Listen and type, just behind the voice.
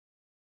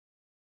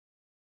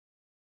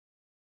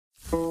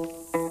Hello.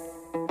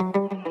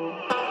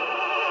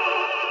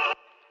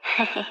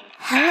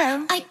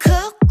 I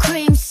cook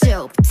cream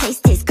soup,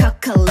 taste is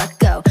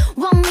coco-loco.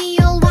 Want me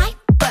your white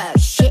bird,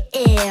 she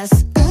is.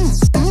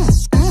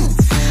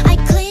 I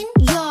clean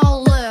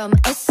your room,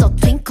 it's so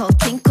twinkle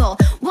twinkle.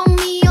 Want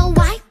me your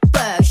white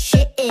bird,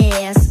 she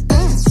is.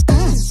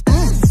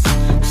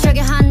 샤게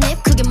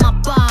한입 크게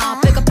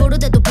맛봐. 배가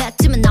부르대도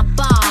뱉으면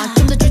나빠.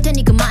 좀 더 줄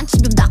테니 그만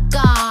침 좀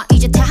닦아.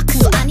 이제 다 큰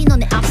거 아니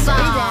너네 아빠.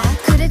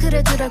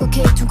 그래 두라고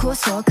케이크 좀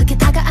구웠어. 그게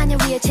다가 아니야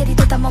위에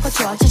체리도 다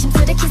먹어줘.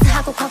 조심스레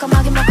키스하고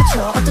과감하게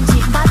먹어줘. 어떤지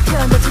맛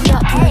표현도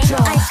들려줘.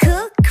 I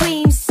cook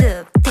cream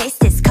soup,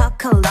 taste is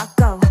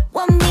coco-loco.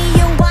 Want me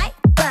your white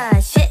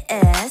but she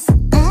is.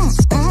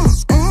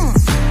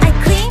 I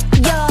clean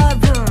your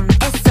room,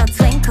 it's so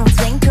twinkle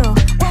twinkle.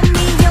 Want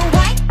me your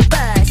white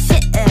but she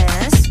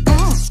is.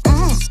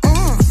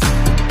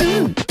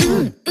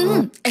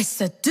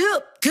 It's a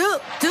doop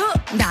doop doop.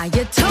 나의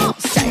tongue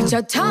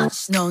살짝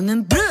touch.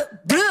 너는 blue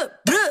blue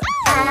blue.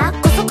 아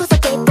고소고소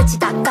깨끗이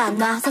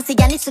닦아놔.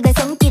 섬세한 입술에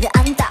손길을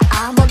안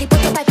닿아.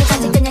 머리부터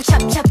발끝까지 그냥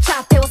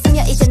찹찹찹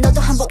배웠으면 이제 너도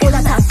한번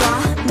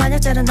올라타봐. 만약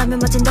잘한다면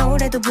멋진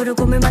노래도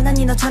부르고 물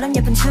만나니 너처럼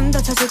예쁜 춤도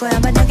춰줄 거야.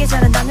 만약에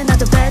잘한다면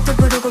나도 배도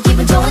부르고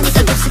기분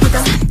좋으니까 급식이도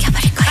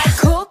삼켜버릴 거야. I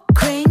cook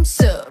cream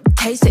soup,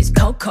 taste is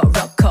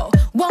coco-loco.